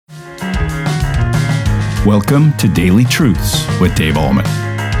Welcome to Daily Truths with Dave Allman.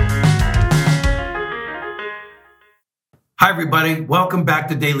 Hi, everybody. Welcome back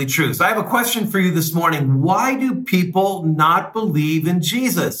to Daily Truths. I have a question for you this morning. Why do people not believe in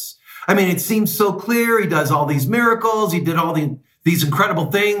Jesus? I mean, it seems so clear. He does all these miracles. He did all these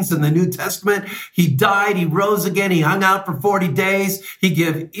incredible things in the New Testament. He died. He rose again. He hung out for 40 days. He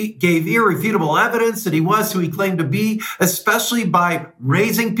gave irrefutable evidence that he was who he claimed to be, especially by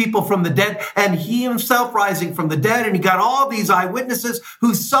raising people from the dead and he himself rising from the dead. And he got all these eyewitnesses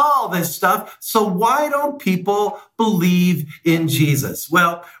who saw all this stuff. So why don't people believe in Jesus?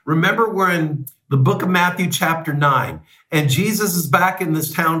 Well, remember we're in the book of Matthew chapter 9. And Jesus is back in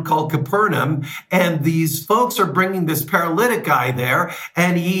this town called Capernaum, and these folks are bringing this paralytic guy there,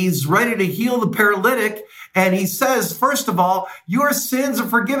 and he's ready to heal the paralytic. And he says, first of all, your sins are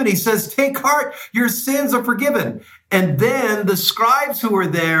forgiven. He says, take heart, your sins are forgiven. And then the scribes who were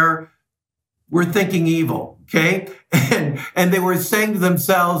there were thinking evil, okay? And they were saying to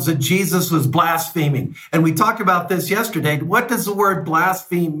themselves that Jesus was blaspheming. And we talked about this yesterday. What does the word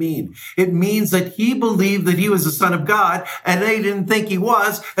blaspheme mean? It means that he believed that he was the Son of God, and they didn't think he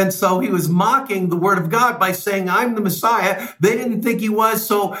was. And so he was mocking the word of God by saying, I'm the Messiah. They didn't think he was.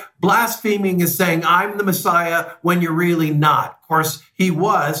 So blaspheming is saying, I'm the Messiah when you're really not. Of course, he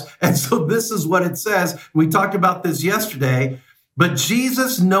was. And so this is what it says. We talked about this yesterday. But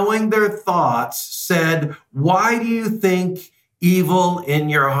Jesus, knowing their thoughts, said, why do you think evil in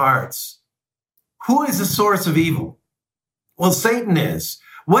your hearts? Who is the source of evil? Well, Satan is.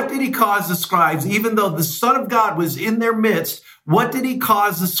 What did he cause the scribes, even though the Son of God was in their midst, what did he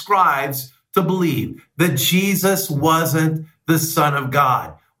cause the scribes to believe? That Jesus wasn't the Son of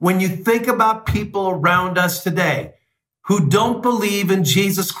God. When you think about people around us today who don't believe in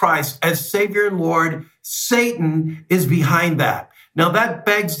Jesus Christ as Savior and Lord, Satan is behind that. Now that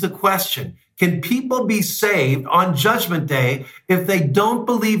begs the question, can people be saved on Judgment Day if they don't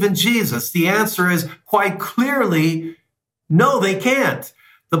believe in Jesus? The answer is quite clearly, no, they can't.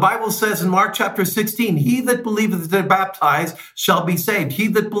 The Bible says in Mark chapter 16, he that believeth and is baptized shall be saved. He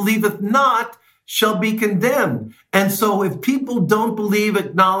that believeth not shall be condemned. And so if people don't believe,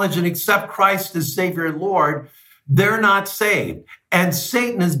 acknowledge, and accept Christ as Savior and Lord, they're not saved. And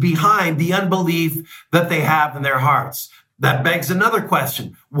Satan is behind the unbelief that they have in their hearts. That begs another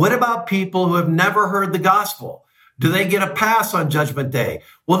question. What about people who have never heard the gospel? Do they get a pass on Judgment Day?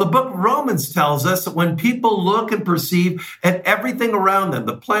 Well, the book of Romans tells us that when people look and perceive at everything around them,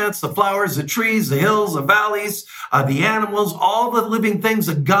 the plants, the flowers, the trees, the hills, the valleys, the animals, all the living things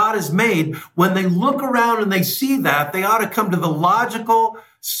that God has made, when they look around and they see that, they ought to come to the logical,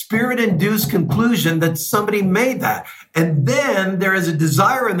 Spirit-induced conclusion that somebody made that. And then there is a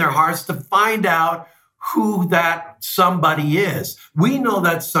desire in their hearts to find out who that somebody is. We know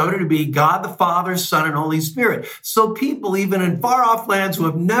that somebody to be God the Father, Son, and Holy Spirit. So people, even in far-off lands who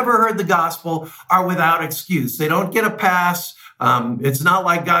have never heard the gospel, are without excuse. They don't get a pass. It's not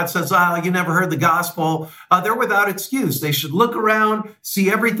like God says, you never heard the gospel. They're without excuse. They should look around,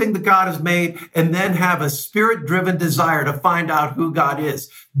 see everything that God has made, and then have a Spirit-driven desire to find out who God is.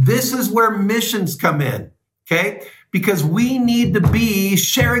 This is where missions come in, okay? Because we need to be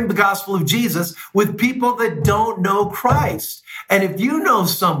sharing the gospel of Jesus with people that don't know Christ. And if you know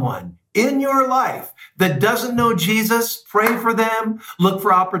someone in your life that doesn't know Jesus, pray for them. Look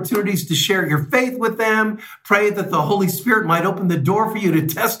for opportunities to share your faith with them. Pray that the Holy Spirit might open the door for you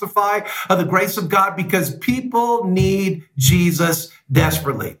to testify of the grace of God, because people need Jesus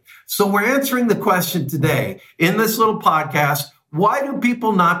desperately. So we're answering the question today in this little podcast. Why do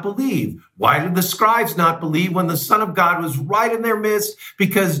people not believe? Why did the scribes not believe when the Son of God was right in their midst?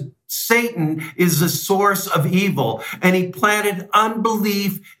 Because Satan is the source of evil, and he planted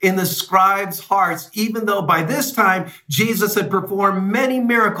unbelief in the scribes' hearts, even though by this time Jesus had performed many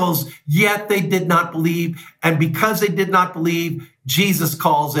miracles, yet they did not believe. And because they did not believe, Jesus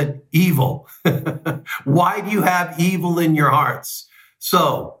calls it evil. Why do you have evil in your hearts?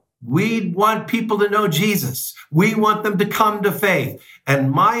 So we want people to know Jesus. We want them to come to faith.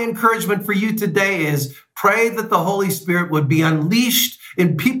 And my encouragement for you today is pray that the Holy Spirit would be unleashed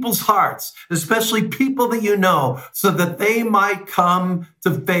in people's hearts, especially people that you know, so that they might come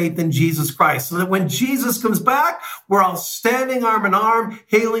to faith in Jesus Christ. So that when Jesus comes back, we're all standing arm in arm,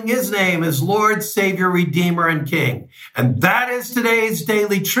 hailing his name as Lord, Savior, Redeemer, and King. And that is today's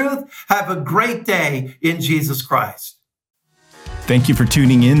Daily Truth. Have a great day in Jesus Christ. Thank you for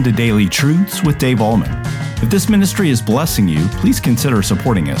tuning in to Daily Truths with Dave Allman. If this ministry is blessing you, please consider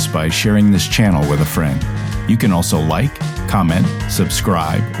supporting us by sharing this channel with a friend. You can also like, comment,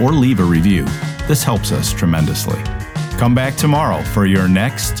 subscribe, or leave a review. This helps us tremendously. Come back tomorrow for your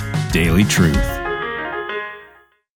next Daily Truth.